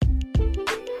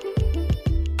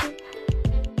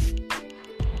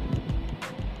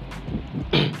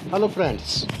Hello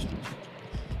friends,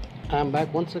 I am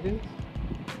back once again.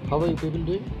 How are you people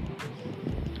doing?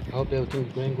 I hope everything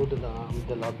is going good in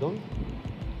the lockdown.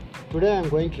 Today I am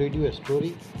going to read you a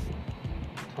story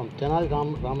from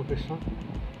Ramakrishna,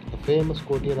 the famous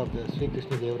courtier of the Sri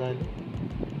Krishna Devaraya.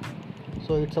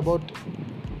 So it's about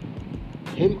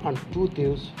him and two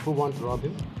thieves who want to rob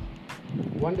him.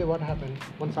 One day what happened,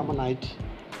 one summer night,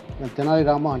 when Tenali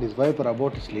Rama and his wife were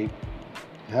about to sleep,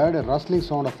 he heard a rustling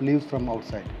sound of leaves from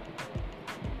outside.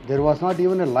 There was not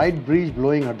even a light breeze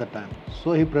blowing at the time,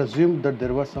 so he presumed that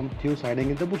there were some thieves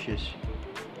hiding in the bushes.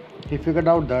 He figured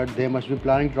out that they must be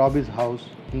planning to rob his house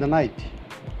in the night.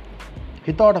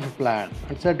 He thought of a plan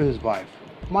and said to his wife,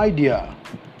 "My dear,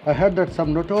 I heard that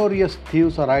some notorious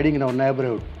thieves are hiding in our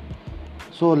neighborhood.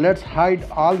 So let's hide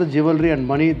all the jewelry and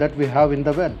money that we have in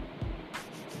the well."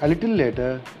 A little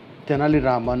later, Tenali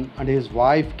Raman and his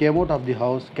wife came out of the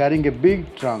house carrying a big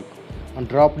trunk and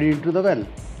dropped it into the well.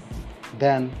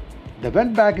 Then they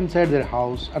went back inside their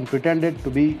house and pretended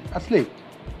to be asleep.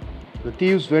 The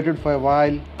thieves waited for a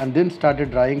while and then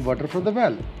started drawing water from the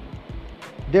well.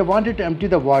 They wanted to empty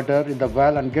the water in the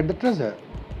well and get the treasure.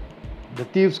 The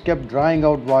thieves kept drawing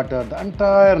out water the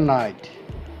entire night.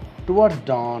 Towards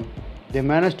dawn, they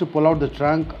managed to pull out the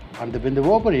trunk, and when they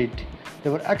opened it,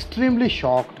 they were extremely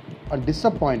shocked and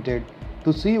disappointed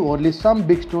to see only some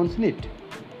big stones in it.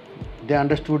 They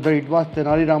understood that it was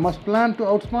Tenali Rama's plan to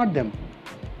outsmart them.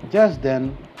 Just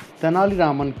then, Tenali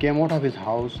Raman came out of his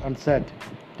house and said,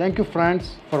 "Thank you,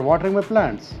 friends, for watering my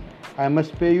plants. I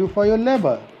must pay you for your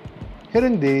labor."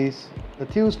 Hearing this, the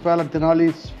thieves fell at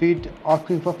Tenali's feet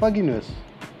asking for forgiveness.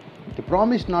 They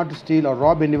promised not to steal or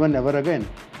rob anyone ever again.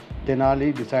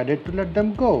 Tenali decided to let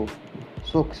them go.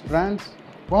 So, friends,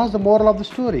 what's the moral of the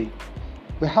story?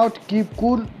 We have to keep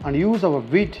cool and use our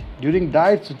wit during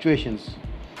dire situations.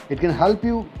 It can help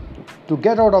you to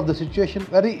get out of the situation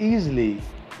very easily.